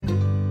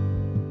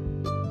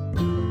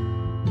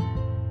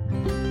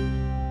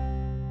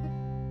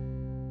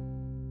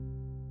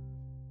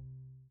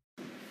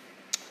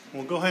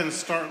go ahead and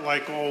start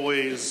like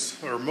always,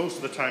 or most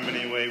of the time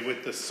anyway,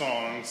 with the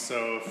song.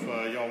 So if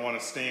y'all want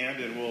to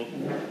stand and we'll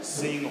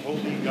sing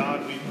Holy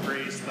God, we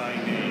praise thy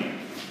name.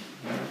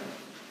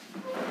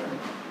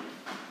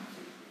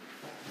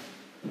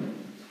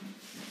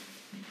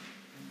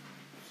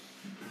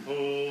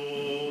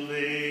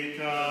 Holy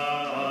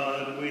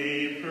God,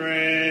 we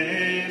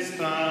praise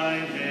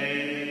thy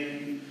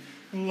name.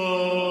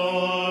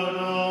 Lord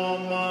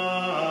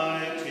Almighty,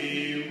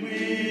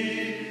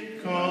 we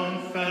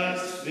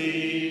confess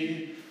thee.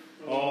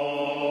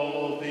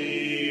 All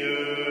the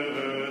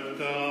earth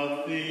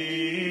doth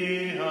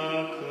thee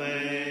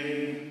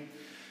acclaim.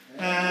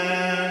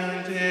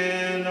 And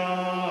in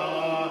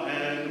awe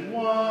and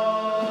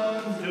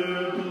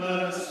wonder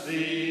bless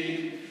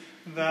thee,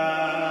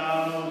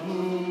 thou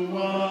who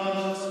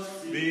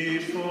was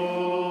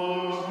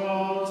before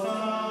all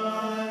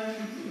time,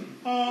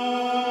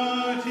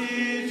 art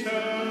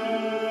eternal,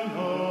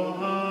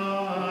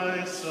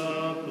 high,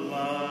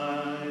 sublime.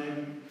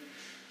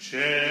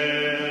 Cherubim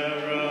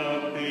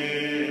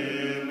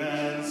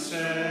and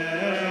seraphim,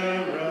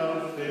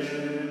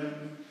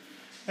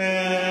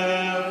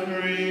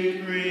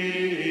 every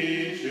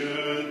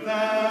creature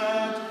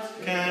that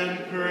can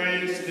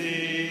praise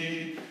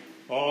thee,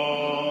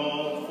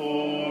 all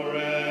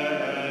forever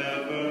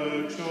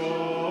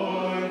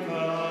join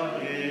the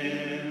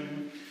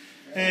hymn.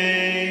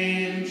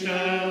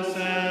 Angels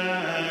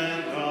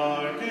and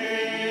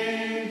archangels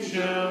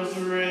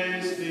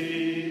raise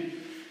thee,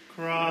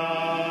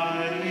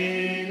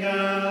 crying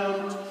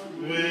out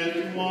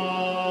with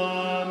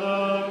one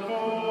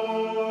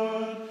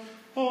accord,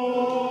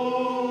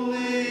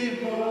 Holy,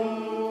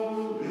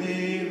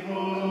 holy,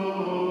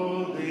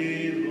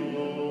 holy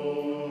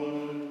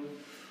Lord.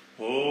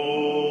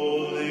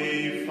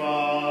 Holy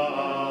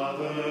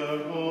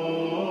Father,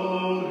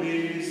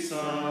 Holy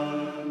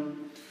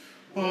Son,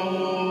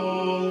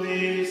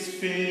 Holy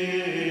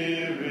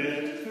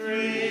Spirit,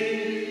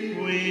 three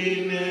we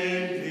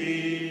name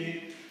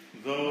thee,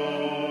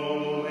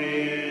 though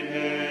in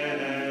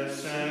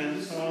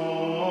essence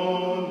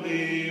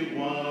only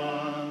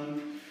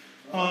one.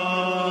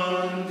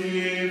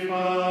 Undivided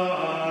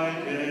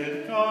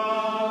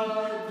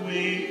God,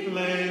 we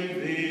claim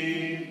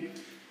thee,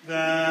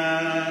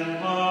 then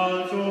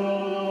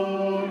adoring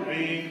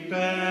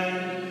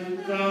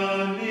bend the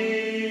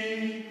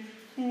knee,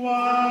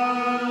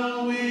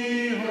 while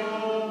we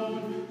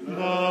hold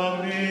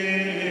the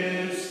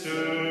mystery.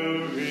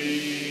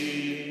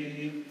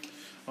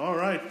 All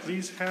right,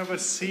 please have a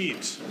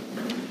seat.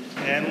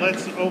 And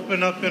let's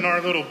open up in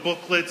our little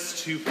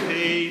booklets to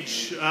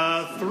page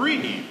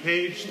 3.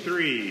 Page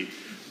 3.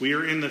 We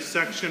are in the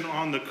section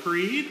on the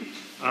creed.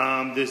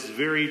 This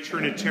very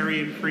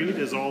Trinitarian creed,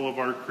 as all of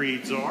our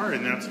creeds are,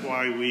 and that's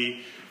why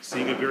we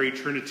sing a very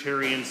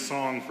Trinitarian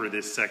song for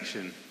this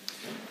section.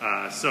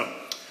 So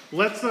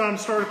let's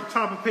start at the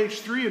top of page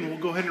 3, and we'll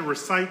go ahead and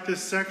recite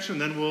this section,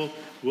 then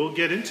we'll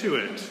get into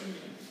it.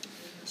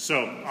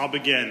 So I'll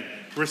begin.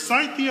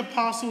 Recite the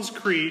Apostles'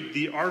 Creed,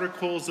 the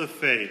Articles of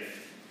Faith.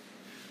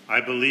 I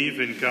believe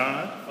in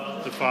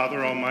God, the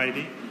Father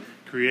Almighty,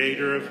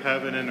 creator of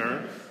heaven and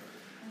earth.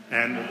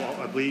 And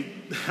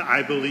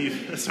I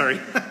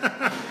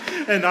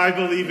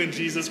believe in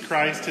Jesus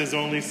Christ, his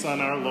only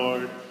Son, our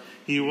Lord.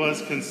 He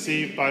was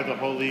conceived by the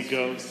Holy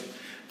Ghost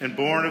and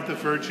born of the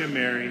Virgin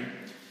Mary.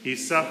 He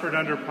suffered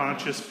under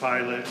Pontius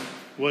Pilate,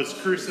 was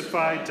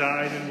crucified,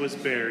 died, and was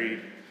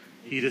buried.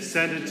 He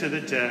descended to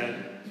the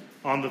dead.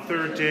 On the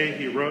third day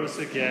he rose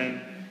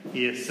again.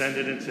 He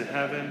ascended into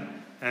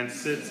heaven and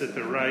sits at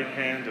the right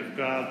hand of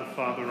God the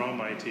Father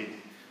Almighty.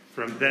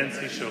 From thence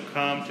he shall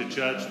come to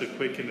judge the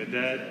quick and the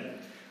dead.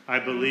 I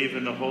believe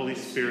in the Holy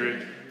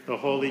Spirit, the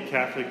Holy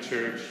Catholic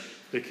Church,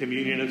 the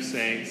communion of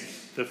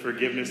saints, the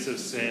forgiveness of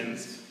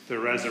sins, the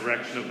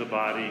resurrection of the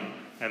body,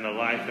 and the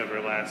life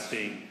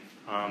everlasting.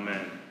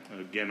 Amen.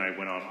 Again, I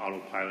went on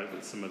autopilot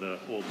with some of the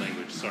old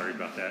language. Sorry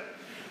about that.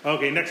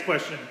 Okay, next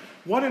question.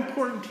 What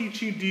important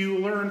teaching do you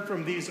learn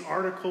from these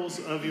articles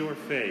of your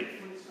faith?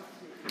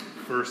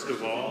 First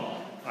of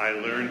all, I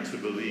learned to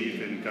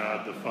believe in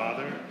God the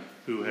Father,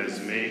 who has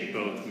made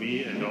both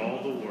me and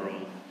all the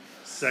world.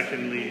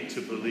 Secondly,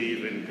 to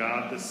believe in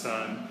God the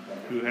Son,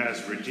 who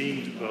has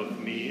redeemed both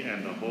me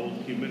and the whole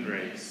human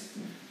race.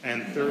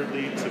 And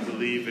thirdly, to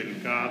believe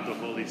in God the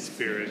Holy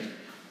Spirit,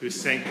 who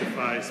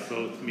sanctifies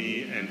both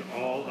me and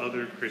all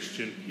other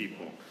Christian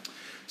people.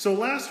 So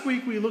last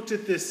week we looked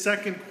at this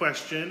second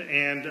question,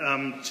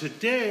 and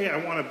today I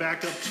want to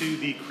back up to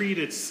the creed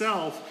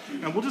itself,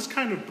 and we'll just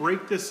kind of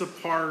break this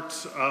apart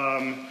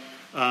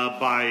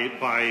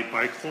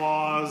by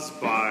clause,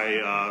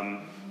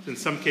 by in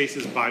some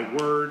cases by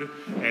word,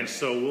 and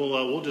so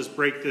we'll just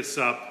break this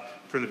up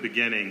from the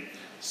beginning.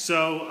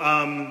 So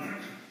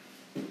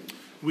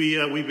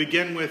we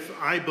begin with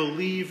I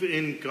believe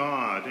in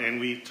God, and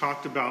we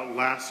talked about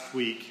last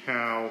week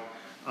how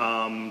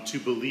to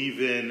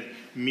believe in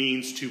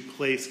means to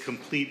place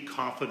complete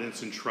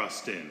confidence and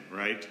trust in,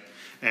 right?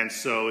 And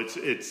so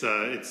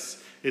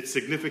it's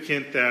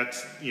significant that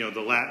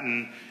the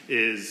Latin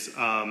is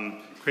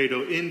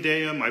Credo in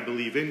Deum, I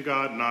believe in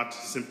God, not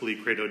simply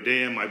Credo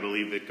Deum, I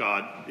believe that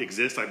God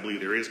exists, I believe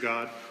there is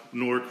God,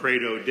 nor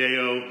Credo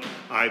Deo,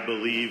 I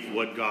believe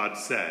what God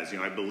says.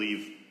 I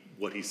believe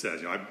what he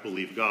says. I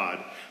believe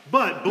God.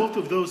 But both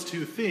of those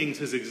two things,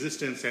 his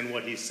existence and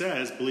what he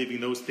says,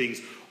 believing those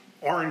things,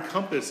 are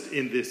encompassed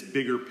in this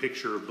bigger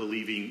picture of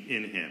believing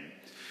in him.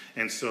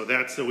 And so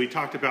we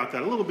talked about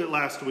that a little bit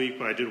last week,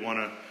 but I did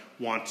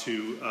want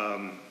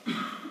to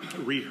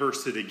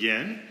rehearse it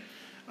again.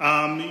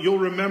 You'll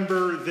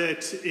remember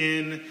that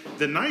in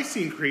the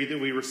Nicene Creed that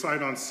we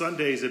recite on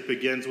Sundays, it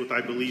begins with,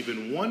 I believe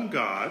in one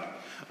God.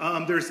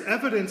 There's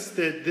evidence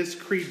that this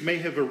creed may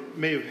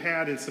have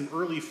had in some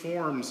early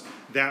forms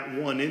that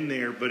one in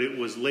there, but it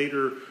was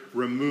later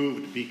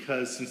removed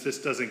because, since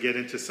this doesn't get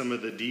into some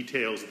of the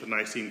details that the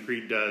Nicene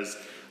Creed does,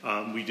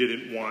 we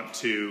didn't want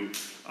to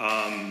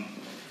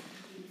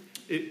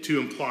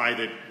imply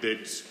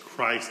that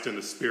Christ and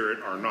the Spirit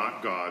are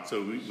not God.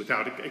 So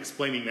without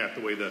explaining that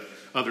the way the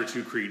other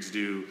two creeds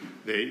do,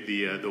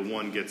 the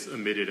one gets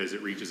omitted as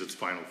it reaches its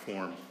final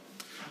form.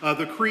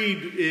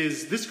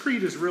 This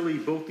creed is really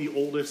both the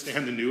oldest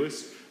and the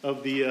newest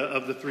of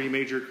the three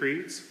major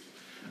creeds.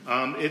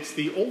 It's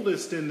the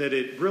oldest in that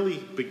it really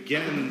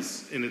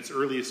begins in its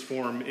earliest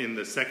form in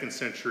the 2nd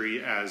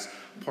century as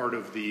part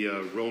of the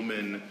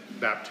Roman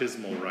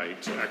baptismal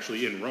rite,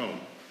 actually in Rome.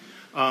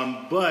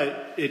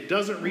 But it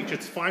doesn't reach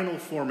its final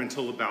form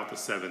until about the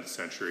 7th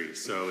century.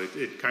 So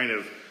it kind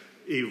of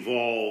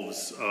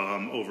evolves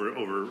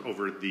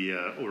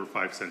over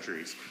 5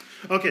 centuries.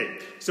 Okay,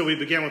 so we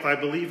began with I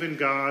believe in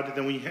God,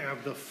 then we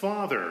have the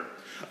Father.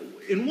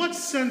 In what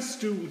sense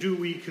do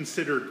we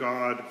consider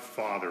God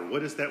Father?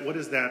 What does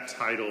that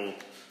title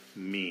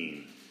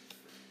mean?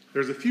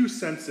 There's a few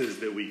senses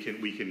that we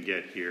can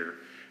get here,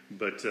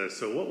 but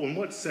in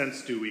what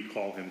sense do we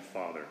call him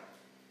Father?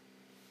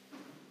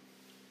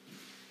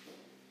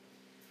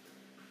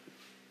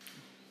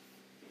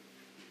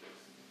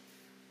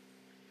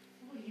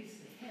 Well, he's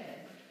the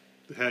head.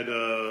 The head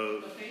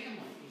of the family.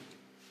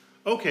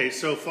 Okay,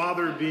 so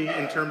Father being,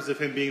 in terms of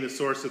him being the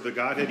source of the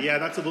Godhead, yeah,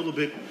 that's a little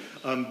bit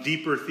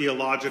deeper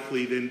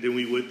theologically than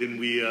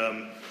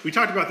we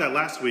talked about that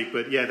last week,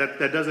 but yeah,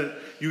 that doesn't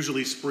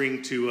usually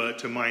spring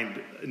to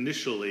mind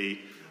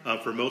initially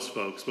for most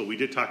folks, but we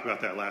did talk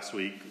about that last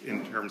week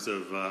in terms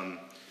of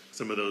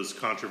some of those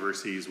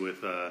controversies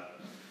with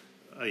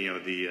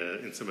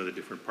in some of the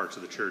different parts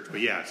of the church. But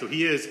yeah, so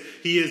he is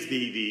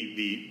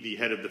the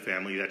head of the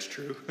family. That's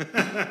true.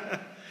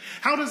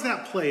 How does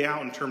that play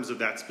out in terms of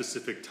that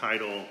specific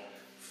title,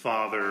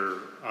 Father,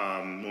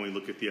 when we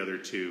look at the other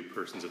two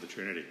persons of the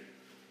Trinity?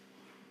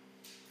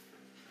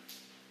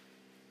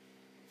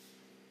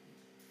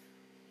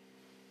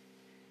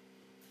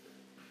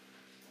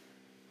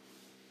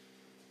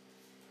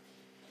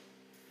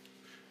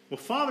 Well,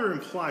 Father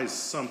implies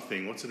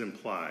something. What's it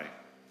imply?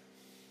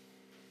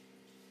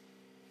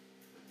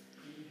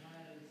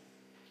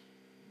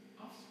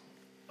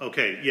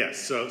 Okay, yes.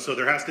 So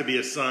there has to be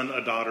a son,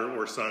 a daughter,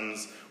 or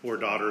sons, or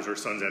daughters, or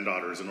sons and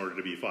daughters in order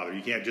to be a father.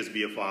 You can't just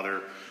be a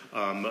father.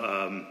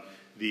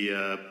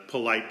 The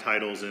polite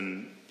titles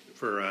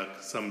for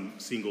some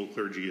single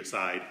clergy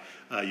aside,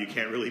 you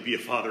can't really be a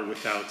father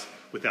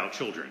without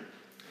children.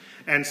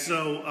 And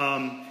so,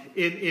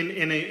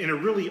 in a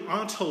really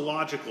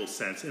ontological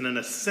sense, in an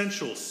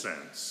essential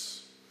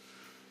sense,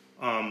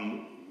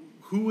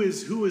 who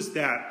is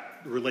that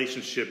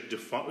relationship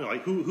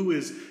like who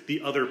is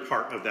the other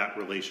part of that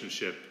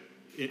relationship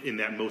in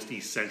that most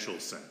essential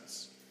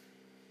sense?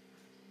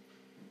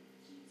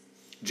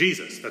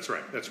 Jesus. That's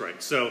right.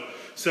 So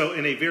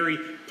in a very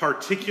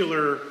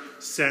particular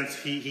sense,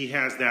 he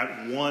has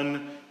that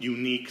one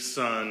unique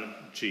son,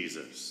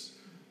 Jesus.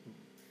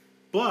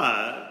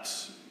 But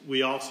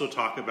we also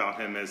talk about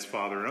him as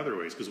Father in other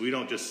ways, because we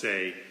don't just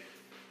say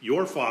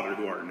your Father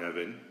who art in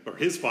heaven, or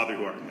his Father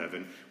who art in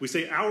heaven. We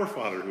say our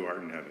Father who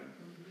art in heaven.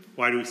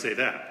 Why do we say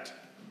that?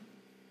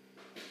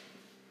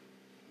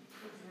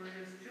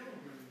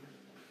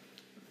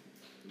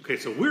 Okay,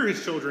 so we're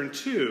his children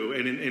too,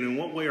 and in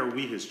what way are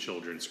we his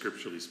children,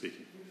 scripturally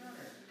speaking?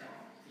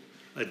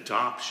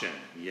 Adoption,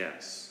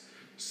 yes.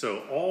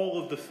 So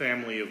all of the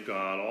family of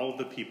God, all of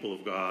the people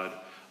of God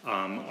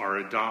are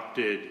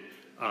adopted.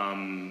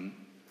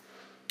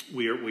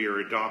 We are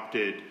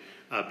adopted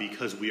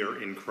because we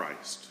are in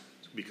Christ,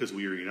 because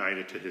we are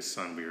united to his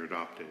Son. We are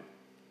adopted.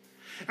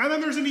 And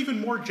then there's an even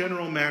more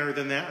general manner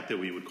than that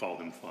we would call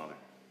him Father.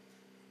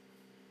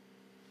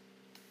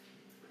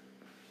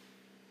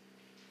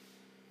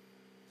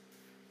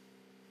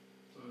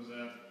 So is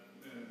that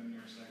in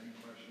your second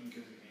question,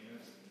 because he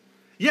made us?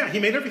 Yeah, he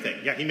made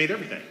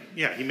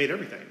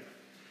everything.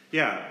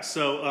 Yeah,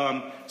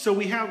 so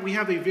we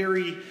have a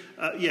very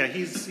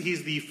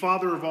he's the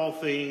Father of all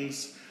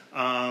things,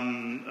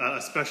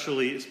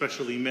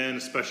 especially men,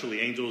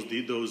 especially angels,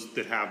 those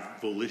that have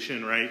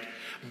volition, right?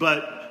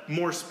 But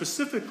more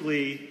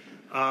specifically,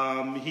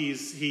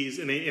 he's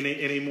in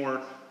a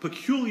more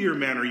peculiar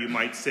manner, you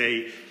might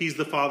say, he's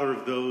the Father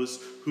of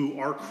those who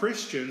are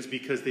Christians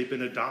because they've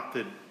been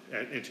adopted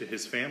into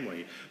his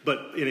family,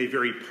 but in a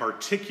very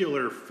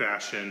particular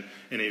fashion,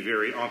 in a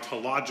very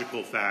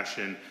ontological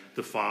fashion,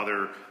 the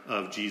father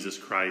of Jesus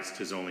Christ,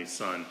 his only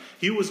son.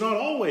 He was not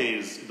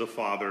always the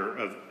father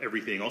of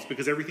everything else,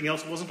 because everything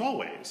else wasn't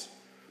always,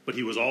 but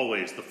he was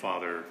always the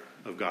father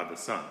of God the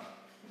Son.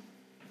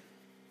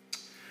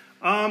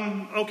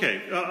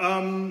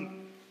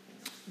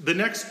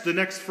 The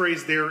next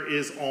phrase there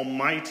is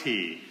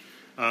Almighty,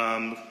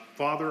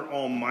 Father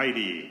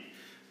Almighty.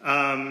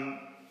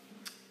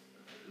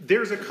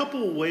 There's a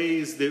couple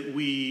ways that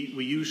we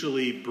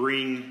usually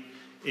bring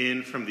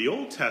in from the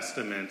Old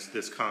Testament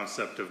this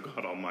concept of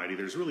God Almighty.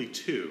 There's really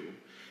two,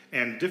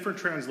 and different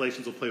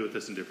translations will play with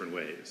this in different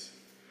ways.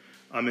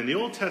 In the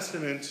Old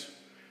Testament,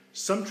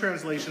 some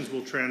translations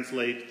will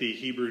translate the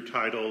Hebrew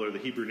title or the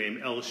Hebrew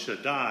name El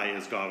Shaddai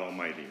as God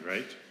Almighty,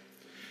 right?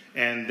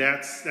 And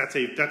that's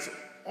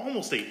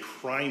almost a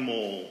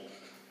primal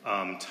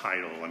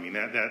title. I mean,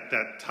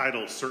 that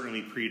title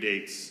certainly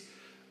predates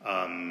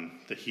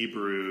the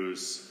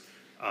Hebrews.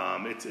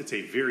 It's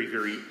a very,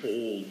 very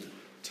old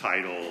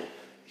title.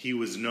 He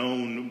was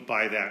known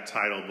by that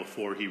title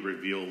before he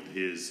revealed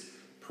his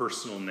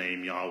personal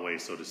name, Yahweh,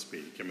 so to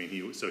speak. I mean,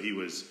 he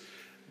was.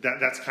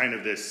 That's kind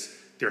of this.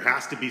 There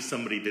has to be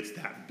somebody that's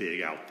that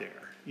big out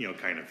there,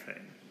 kind of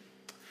thing.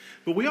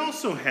 But we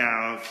also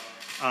have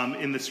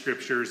in the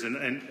scriptures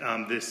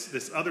and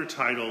this other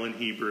title in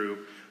Hebrew,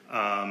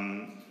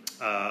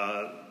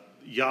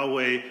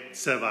 Yahweh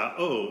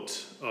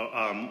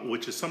Tsevaot,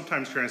 which is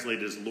sometimes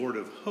translated as Lord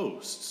of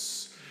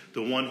Hosts,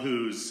 the one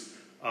who's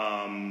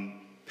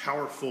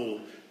powerful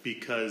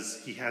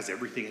because he has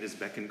everything at his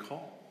beck and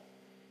call.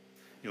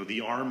 The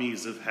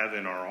armies of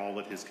heaven are all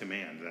at his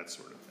command, that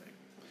sort of thing.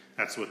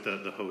 That's what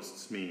the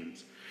hosts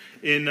means.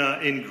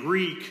 In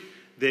Greek,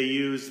 they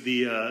use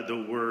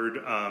the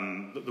word.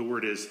 The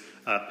word is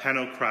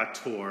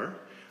panokrator,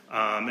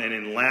 and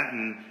in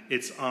Latin,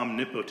 it's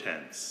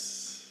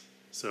omnipotence.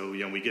 So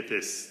we get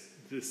this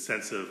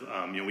sense of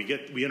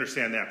we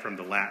understand that from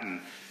the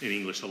Latin in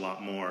English a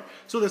lot more.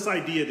 So this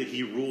idea that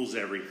he rules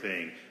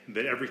everything,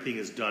 that everything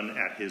is done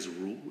at his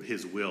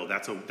will.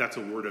 That's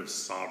a word of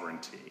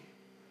sovereignty.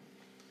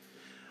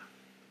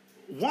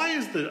 Why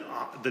is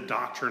the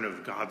doctrine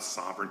of God's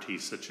sovereignty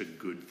such a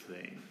good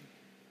thing?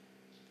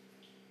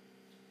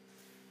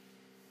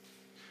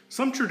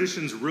 Some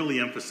traditions really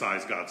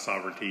emphasize God's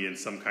sovereignty, and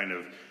some kind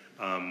of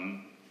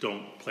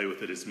don't play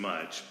with it as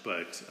much.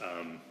 But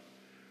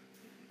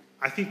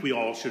I think we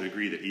all should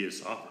agree that he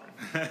is sovereign,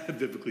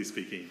 biblically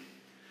speaking.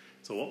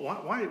 So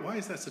why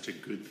is that such a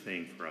good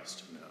thing for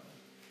us to know?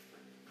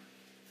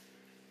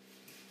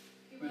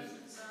 He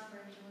wasn't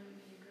sovereign, he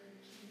wouldn't be a good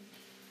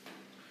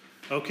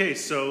king. Okay,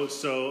 so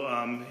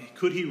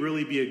could he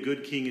really be a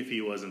good king if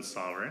he wasn't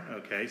sovereign?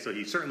 Okay, so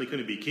he certainly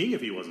couldn't be king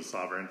if he wasn't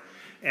sovereign.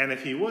 And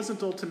if he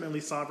wasn't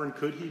ultimately sovereign,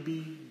 could he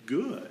be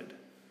good?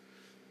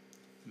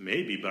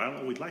 Maybe, but I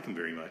don't know we'd like him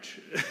very much.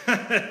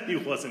 He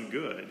wasn't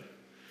good.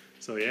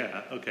 So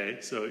yeah, okay.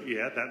 So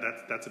yeah,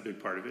 that's a big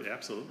part of it,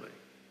 absolutely.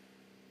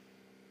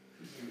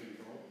 He's in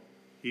control.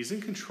 He's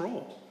in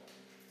control.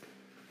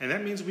 And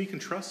that means we can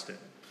trust him,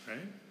 right?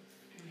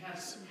 He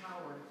has the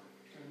power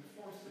to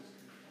enforce his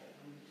control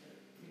and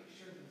to make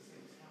sure these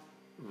things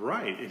happen.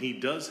 Right, and he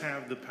does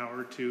have the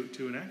power to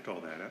enact all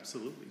that,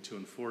 absolutely, to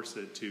enforce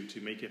it,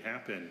 to make it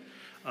happen.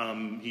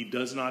 He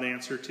does not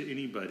answer to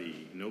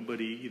anybody.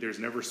 There's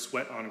never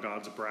sweat on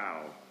God's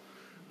brow.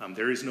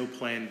 There is no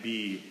plan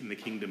B in the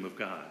kingdom of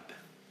God.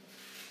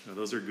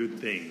 Those are good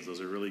things.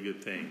 Those are really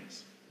good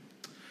things.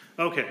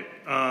 Okay,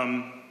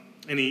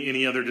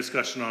 any other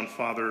discussion on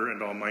Father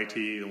and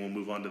Almighty, and we'll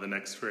move on to the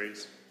next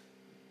phrase.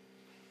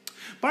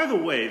 By the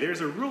way,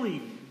 there's a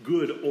really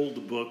good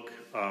old book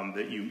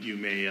that you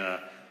may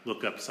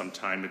look up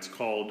sometime. It's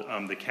called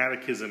The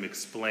Catechism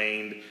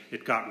Explained.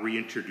 It got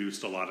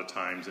reintroduced a lot of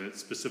times, and it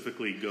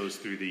specifically goes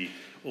through the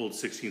old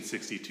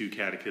 1662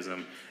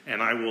 Catechism.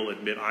 And I will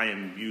admit I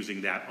am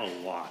using that a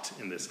lot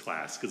in this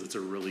class because it's a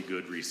really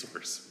good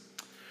resource.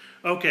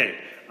 Okay,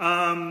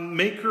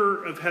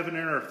 maker of heaven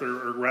and earth,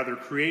 or rather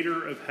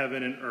creator of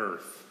heaven and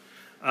earth.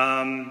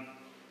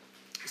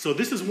 So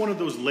this is one of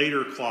those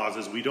later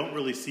clauses. We don't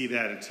really see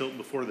that until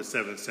before the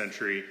 7th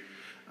century,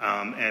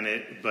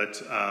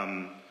 but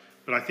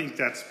I think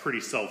that's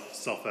pretty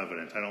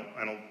self-evident.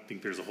 I don't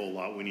think there's a whole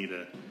lot we need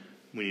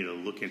to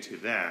look into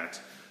that,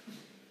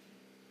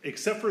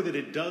 except for that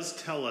it does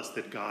tell us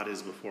that God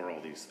is before all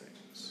these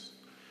things.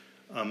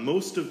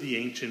 Most of the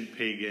ancient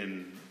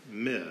pagan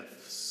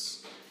myths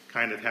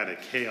kind of had a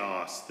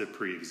chaos that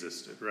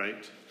pre-existed,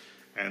 right?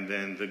 And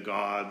then the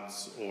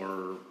gods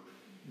or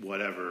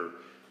whatever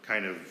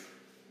kind of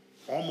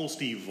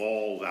almost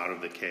evolve out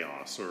of the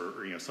chaos,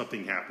 or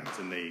something happens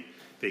and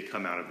they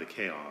come out of the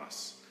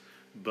chaos.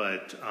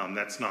 But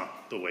that's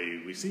not the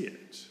way we see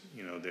it.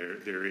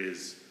 There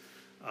is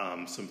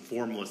some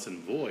formless and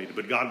void,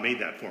 but God made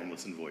that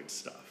formless and void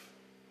stuff.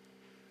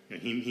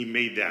 He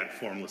made that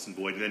formless and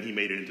void, and then he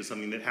made it into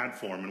something that had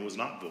form and was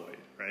not void,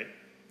 right?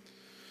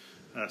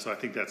 So I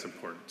think that's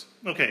important.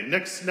 Okay,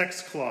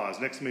 next clause,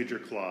 next major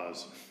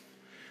clause.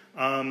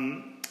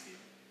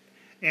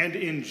 and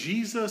in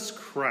Jesus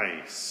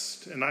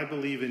Christ. And I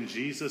believe in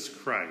Jesus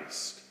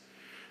Christ.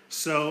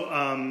 So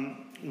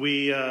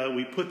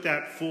we put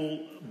that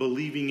full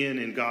believing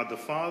in God the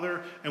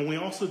Father, and we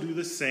also do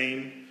the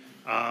same,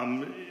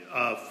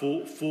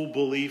 full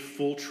belief,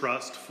 full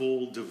trust,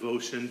 full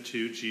devotion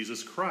to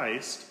Jesus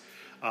Christ.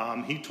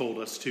 He told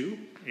us to,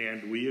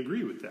 and we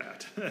agree with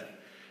that.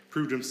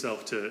 Proved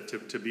himself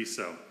to be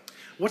so.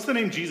 What's the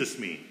name Jesus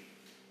mean?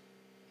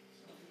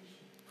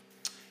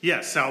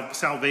 Yes,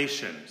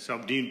 salvation. So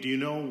do you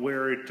know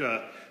where it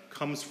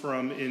comes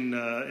from in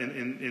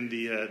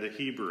the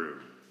Hebrew?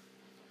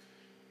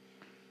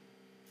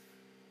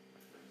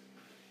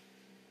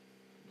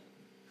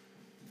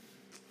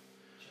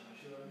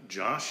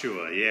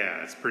 Joshua,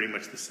 yeah, it's pretty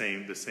much the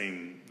same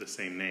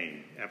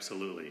name,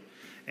 absolutely.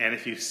 And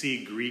if you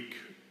see Greek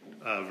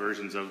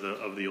versions of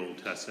the Old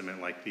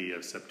Testament, like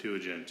the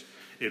Septuagint,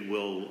 it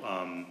will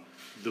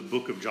the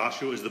book of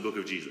Joshua is the book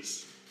of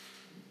Jesus.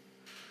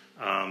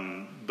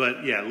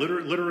 But yeah,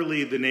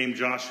 literally the name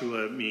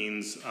Joshua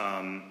means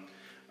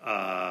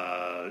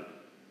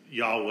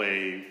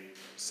Yahweh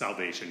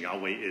salvation.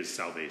 Yahweh is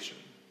salvation.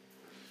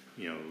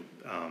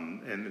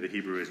 And the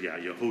Hebrew is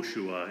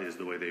Yehoshua is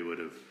the way they would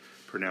have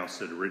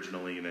pronounced it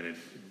originally, and then it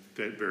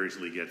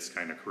variously gets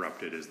kind of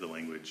corrupted as the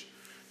language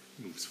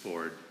moves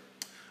forward.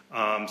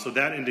 So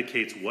that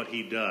indicates what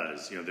he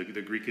does.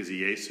 The Greek is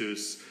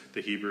Jesus,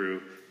 the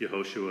Hebrew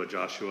Yehoshua,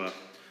 Joshua.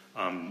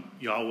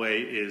 Yahweh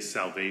is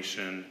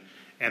salvation,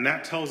 and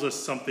that tells us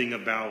something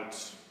about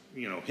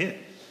him,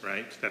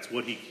 right? That's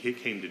what he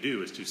came to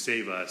do, is to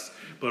save us.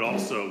 But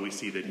also we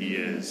see that he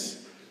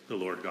is the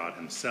Lord God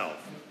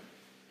himself.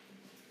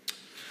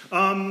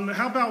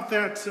 How about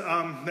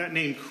that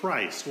name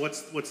Christ?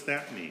 What's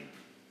that mean?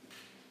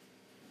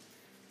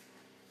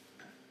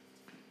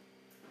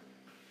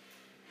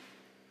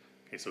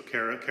 Okay, so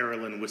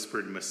Carolyn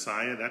whispered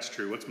Messiah. That's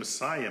true. What's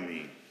Messiah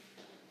mean?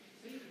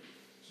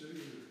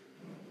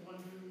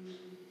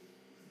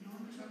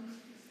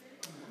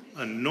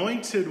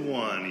 Anointed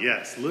one.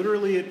 Yes,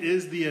 literally it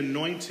is the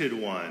anointed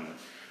one.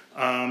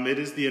 It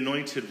is the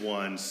anointed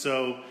one.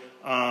 So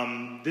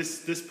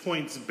this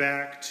points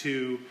back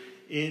to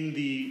in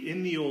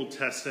the Old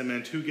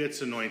Testament, who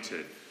gets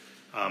anointed?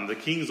 The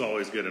kings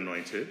always get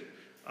anointed.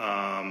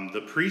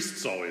 The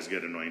priests always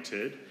get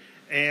anointed.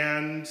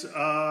 And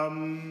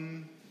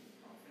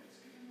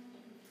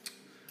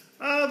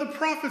the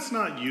prophets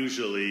not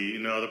usually.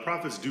 The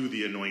prophets do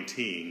the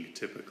anointing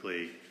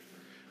typically.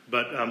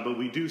 But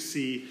we do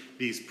see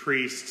these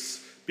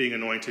priests being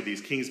anointed,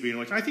 these kings being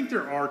anointed. I think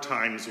there are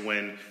times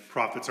when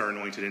prophets are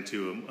anointed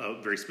into a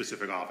very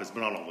specific office, but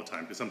not all the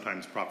time, because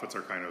sometimes prophets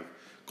are kind of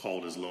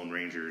called as lone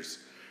rangers.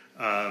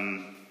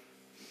 And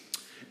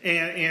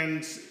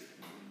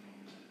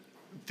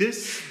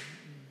this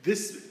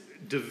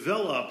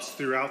develops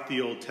throughout the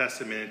Old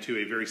Testament into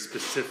a very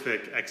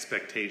specific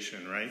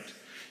expectation, right?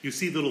 You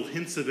see little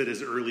hints of it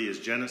as early as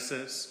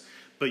Genesis,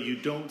 but you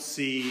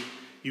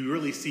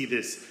really see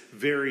this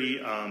very,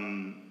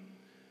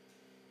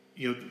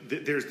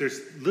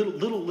 there's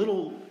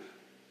little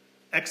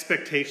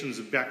expectations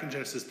back in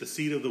Genesis, the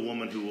seed of the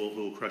woman who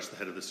will crush the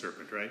head of the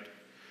serpent, right?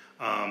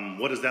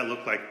 What does that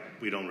look like?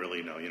 We don't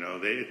really know.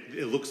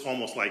 It looks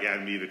almost like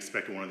Adam and Eve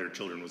expected one of their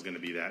children was going to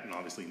be that, and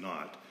obviously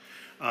not.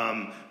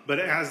 But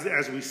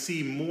as we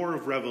see more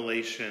of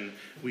Revelation,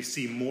 we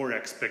see more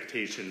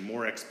expectation,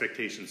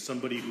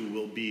 somebody who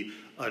will be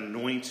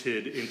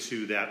anointed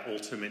into that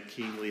ultimate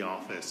kingly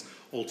office,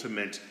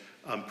 ultimate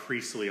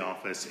priestly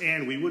office,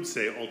 and we would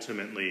say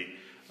ultimately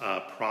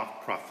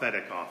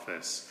prophetic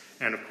office.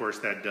 And of course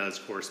that does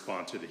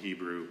correspond to the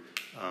Hebrew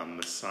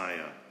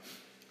Messiah.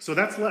 So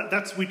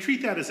that's we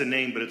treat that as a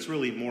name, but it's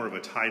really more of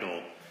a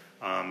title.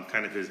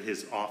 Kind of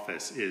his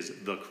office is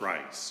the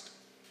Christ.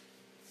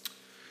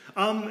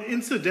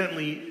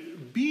 Incidentally,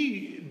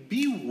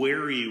 be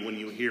wary when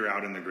you hear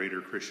out in the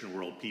greater Christian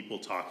world people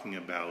talking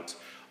about,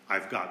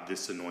 I've got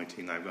this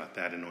anointing, I've got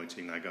that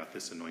anointing, I got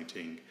this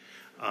anointing.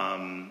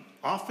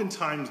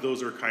 Oftentimes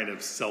those are kind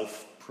of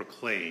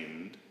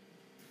self-proclaimed.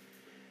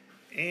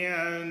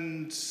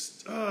 And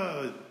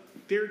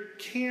there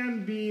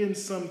can be, in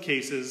some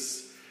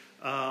cases,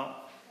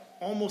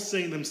 almost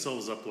setting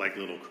themselves up like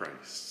little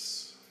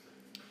Christs.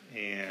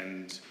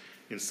 And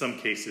in some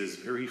cases,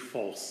 very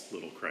false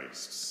little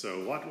Christs.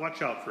 So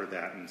watch out for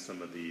that in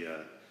some of the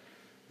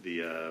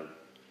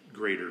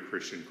greater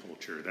Christian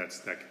culture.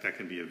 That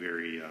can be a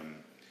very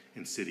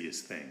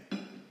insidious thing.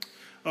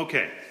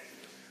 Okay.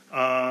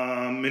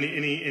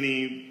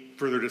 Any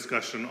further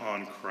discussion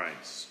on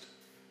Christ?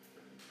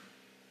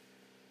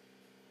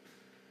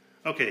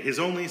 Okay, his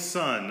only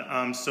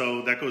son.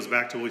 So that goes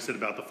back to what we said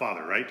about the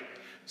Father, right?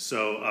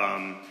 So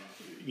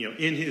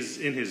in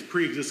his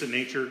pre-existent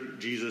nature,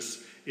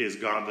 Jesus is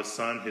God the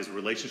Son. His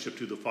relationship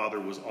to the Father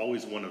was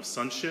always one of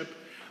sonship.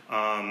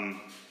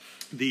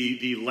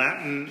 The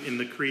Latin in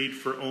the creed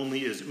for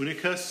only is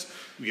unicus.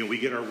 We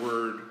get our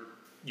word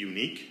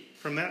unique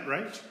from that,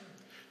 right?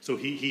 So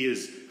he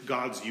is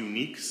God's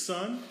unique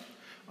Son.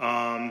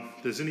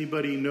 Does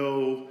anybody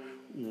know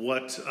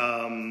what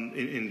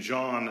in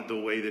John, the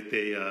way that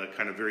they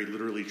kind of very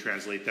literally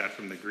translate that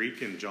from the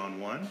Greek in John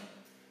 1.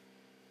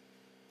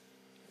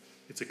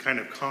 It's a kind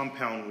of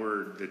compound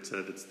word that's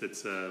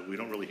we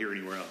don't really hear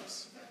anywhere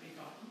else. Is that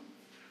begotten?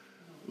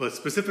 Well,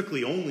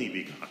 specifically only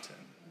begotten.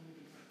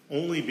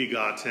 Only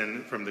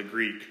begotten from the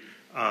Greek,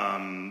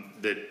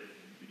 that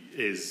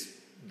is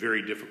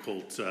very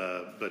difficult,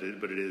 but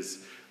it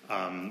is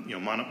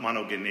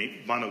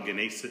monogenes.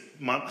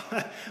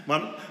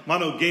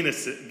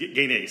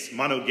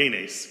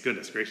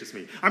 Goodness gracious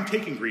me! I'm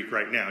taking Greek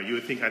right now. You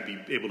would think I'd be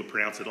able to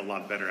pronounce it a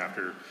lot better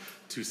after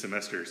 2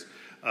 semesters,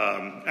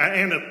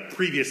 and a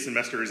previous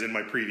semester is in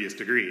my previous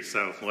degree.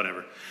 So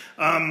whatever.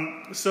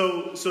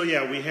 So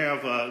yeah, we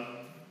have.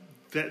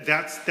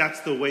 That's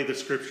the way the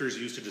scriptures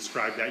used to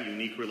describe that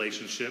unique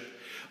relationship.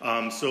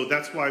 So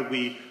that's why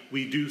we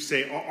do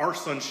say our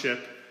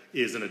sonship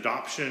is an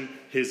adoption.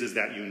 His is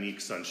that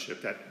unique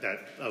sonship, that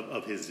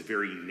of his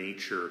very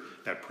nature,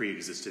 that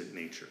pre-existent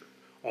nature.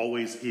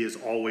 He has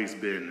always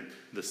been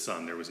the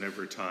Son. There was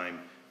never a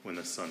time when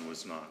the Son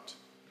was not.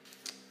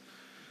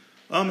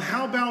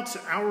 How about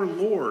our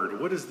Lord?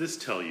 What does this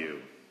tell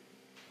you?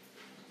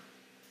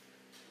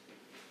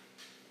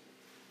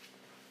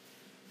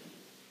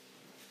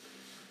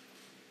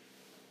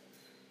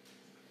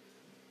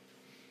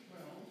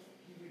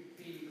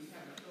 He would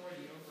have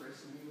authority over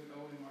us, and we would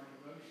owe him our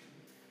devotion.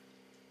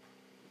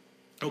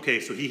 Okay,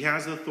 so he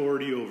has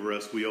authority over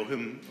us. We owe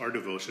him our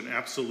devotion,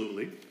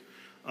 absolutely.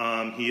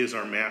 He is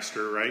our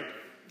master, right?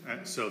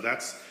 So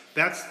that's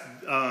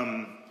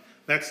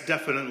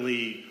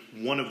definitely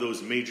one of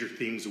those major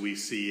themes we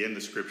see in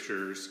the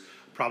scriptures.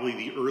 Probably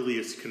the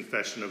earliest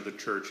confession of the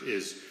church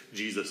is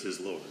Jesus is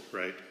Lord,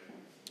 right?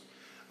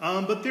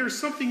 But there's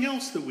something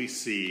else that we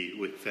see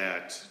with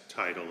that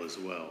title as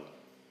well.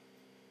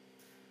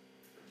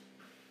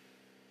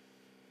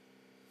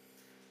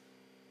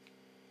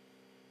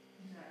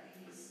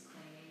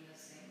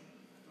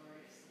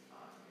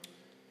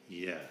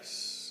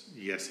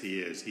 Yes, he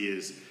is.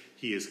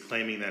 He is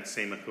claiming that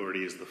same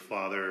authority as the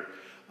Father,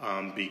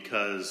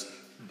 because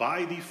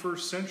by the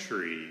first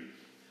century,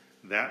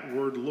 that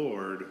word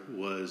Lord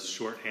was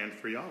shorthand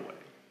for Yahweh.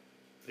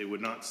 They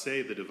would not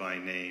say the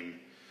divine name.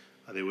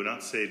 They would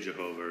not say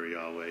Jehovah or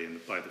Yahweh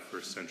by the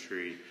first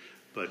century,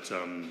 but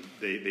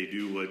they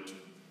do what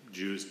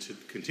Jews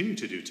continue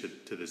to do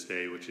to this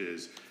day, which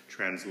is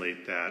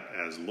translate that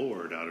as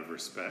Lord out of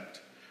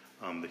respect.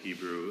 The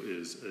Hebrew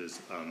is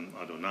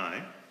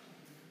Adonai.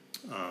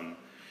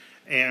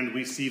 And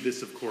we see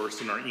this, of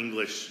course, in our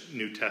English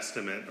New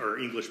Testament or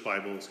English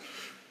Bibles,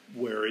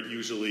 where it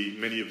usually,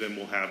 many of them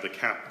will have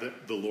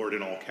the Lord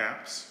in all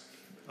caps.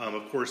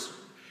 Of course,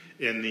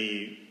 in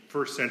the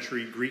first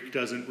century, Greek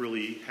doesn't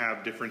really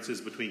have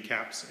differences between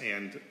caps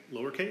and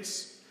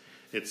lowercase.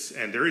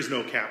 And there is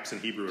no caps in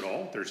Hebrew at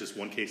all. There's just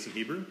one case in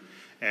Hebrew.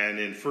 And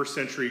in first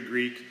century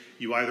Greek,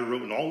 you either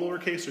wrote in all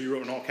lowercase or you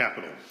wrote in all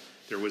capital.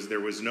 There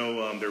was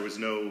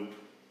no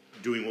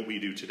doing what we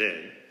do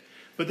today.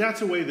 But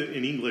that's a way that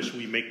in English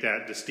we make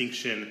that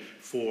distinction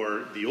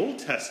for the Old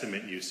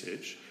Testament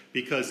usage,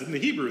 because in the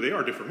Hebrew they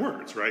are different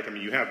words, right? I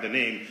mean, you have the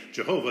name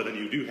Jehovah, then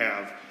you do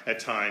have at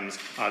times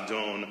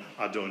Adon,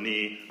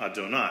 Adoni,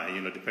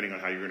 Adonai, depending on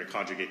how you're going to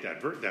conjugate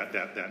that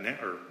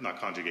or not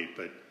conjugate,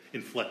 but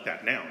inflect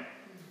that noun.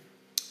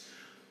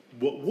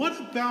 What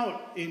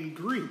about in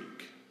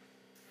Greek?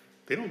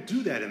 They don't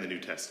do that in the New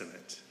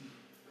Testament.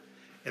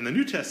 In the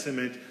New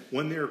Testament,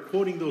 when they're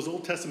quoting those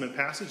Old Testament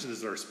passages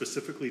that are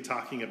specifically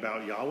talking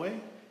about Yahweh,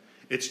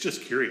 it's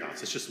just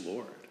Kyrios, it's just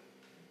Lord.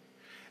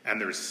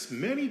 And there's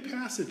many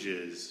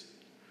passages,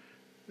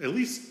 at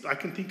least I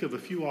can think of a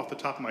few off the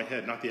top of my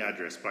head, not the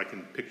address, but I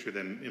can picture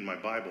them in my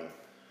Bible,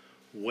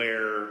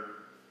 where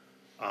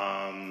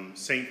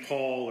St.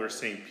 Paul or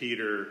St.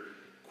 Peter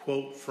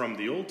quote from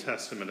the Old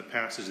Testament a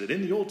passage that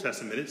in the Old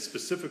Testament it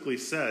specifically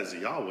says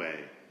Yahweh,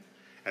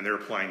 and they're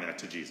applying that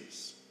to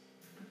Jesus.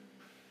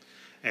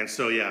 And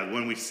so, yeah,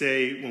 when we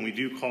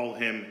do call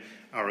him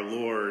our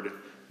Lord,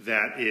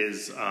 that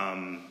is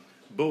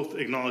both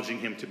acknowledging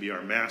him to be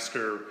our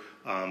master,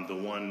 the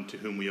one to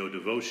whom we owe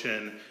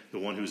devotion, the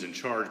one who's in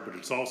charge, but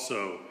it's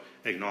also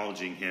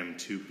acknowledging him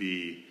to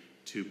be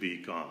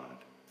God.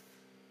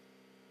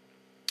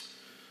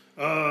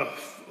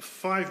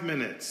 5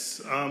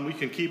 minutes. We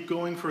can keep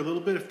going for a little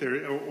bit if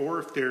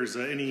there's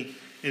any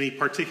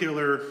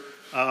particular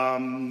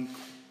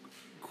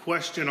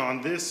question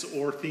on this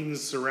or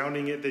things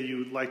surrounding it that you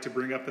would like to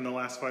bring up in the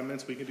last 5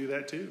 minutes, we can do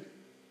that too.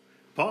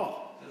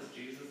 Paul. Does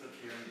Jesus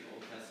appear in the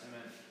Old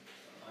Testament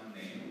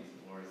unnamed,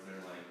 or is there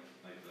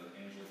like the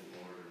angel of the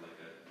Lord, or like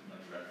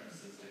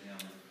references to him?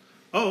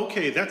 Oh,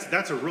 okay,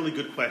 that's a really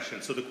good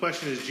question. So the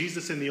question is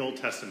Jesus in the Old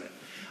Testament.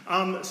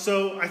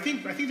 So I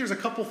think there's a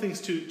couple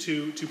things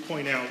to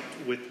point out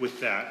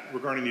with that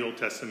regarding the Old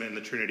Testament and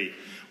the Trinity.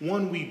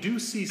 One, we do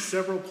see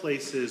several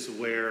places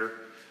where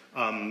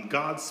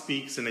God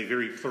speaks in a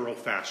very plural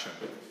fashion.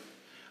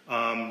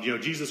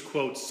 Jesus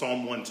quotes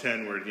Psalm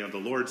 110 where, the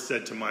Lord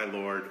said to my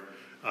Lord,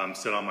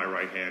 sit on my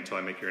right hand until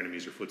I make your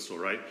enemies your footstool,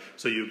 right?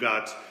 So you've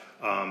got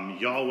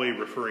Yahweh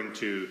referring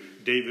to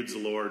David's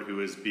Lord,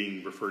 who is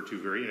being referred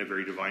to in a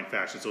very divine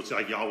fashion. So it's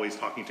like Yahweh's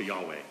talking to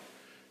Yahweh,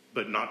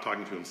 but not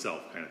talking to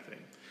himself, kind of thing.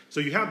 So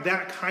you have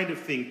that kind of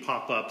thing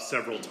pop up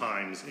several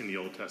times in the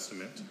Old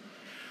Testament.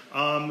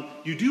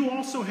 You do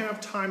also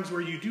have times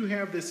where you do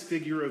have this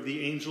figure of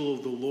the angel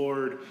of the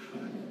Lord.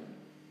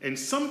 And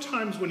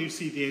sometimes when you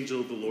see the angel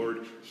of the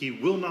Lord, he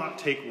will not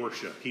take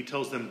worship. He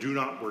tells them, do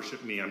not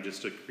worship me. I'm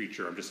just a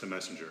creature. I'm just a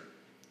messenger.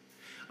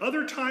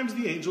 Other times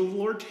the angel of the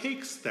Lord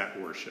takes that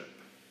worship.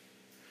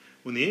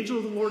 When the angel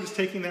of the Lord is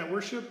taking that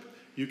worship,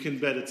 you can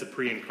bet it's a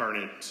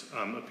pre-incarnate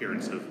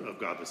appearance of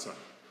God the Son.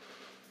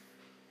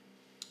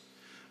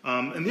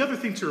 And the other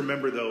thing to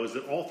remember, though, is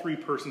that all three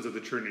persons of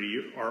the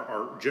Trinity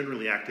are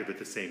generally active at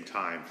the same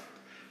time.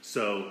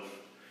 So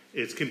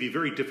it can be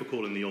very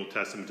difficult in the Old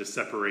Testament to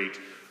separate,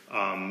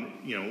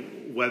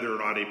 whether or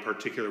not a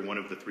particular one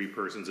of the three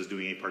persons is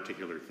doing a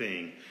particular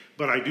thing.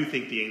 But I do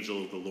think the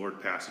angel of the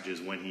Lord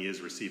passages, when he is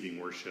receiving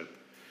worship,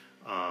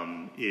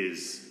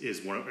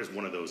 is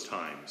one of those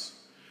times.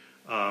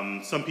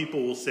 Some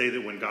people will say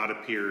that when God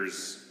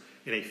appears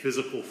in a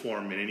physical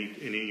form in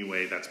any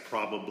way, that's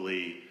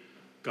probably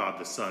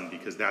God the Son,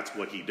 because that's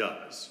what he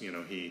does.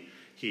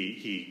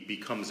 He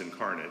becomes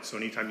incarnate. So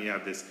anytime you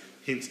have this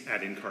hint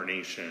at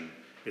incarnation,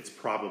 it's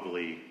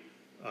probably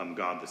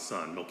God the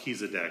Son.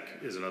 Melchizedek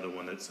is another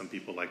one that some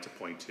people like to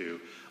point to.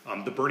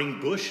 The burning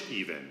bush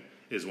even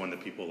is one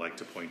that people like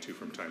to point to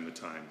from time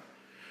to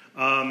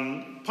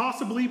time.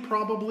 Possibly,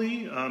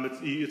 probably.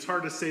 It's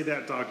hard to say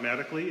that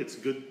dogmatically. It's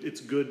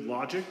good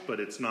logic, but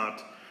it's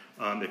not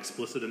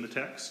explicit in the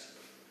text.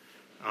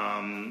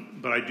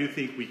 But I do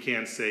think we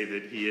can say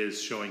that he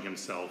is showing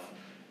himself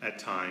at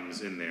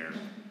times in there,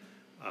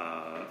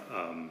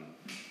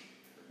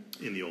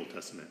 in the Old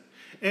Testament.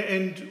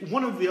 And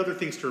one of the other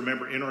things to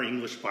remember, in our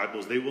English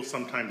Bibles, they will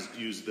sometimes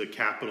use the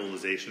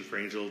capitalization for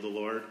angel of the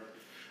Lord.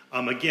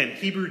 Again,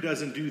 Hebrew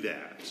doesn't do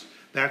that.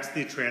 That's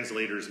the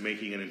translators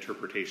making an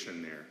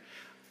interpretation there.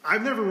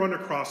 I've never run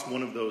across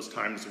one of those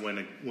times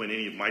when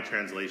any of my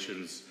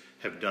translations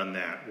have done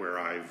that where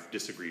I've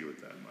disagreed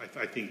with them.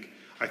 I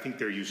think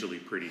they're usually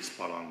pretty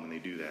spot on when they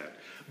do that.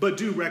 But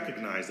do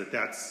recognize that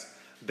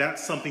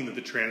that's something that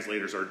the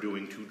translators are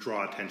doing to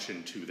draw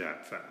attention to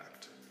that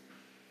fact.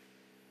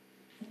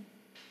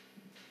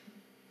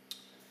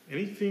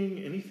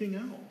 Anything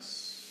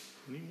else?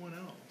 Anyone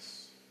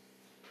else?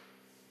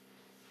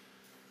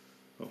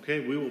 Okay,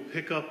 we will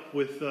pick up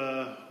with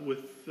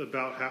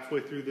about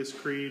halfway through this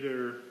creed,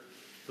 or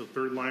the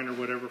third line or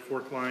whatever,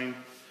 fourth line,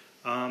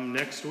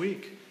 next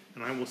week.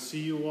 And I will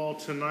see you all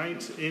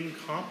tonight in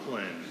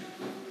Compline.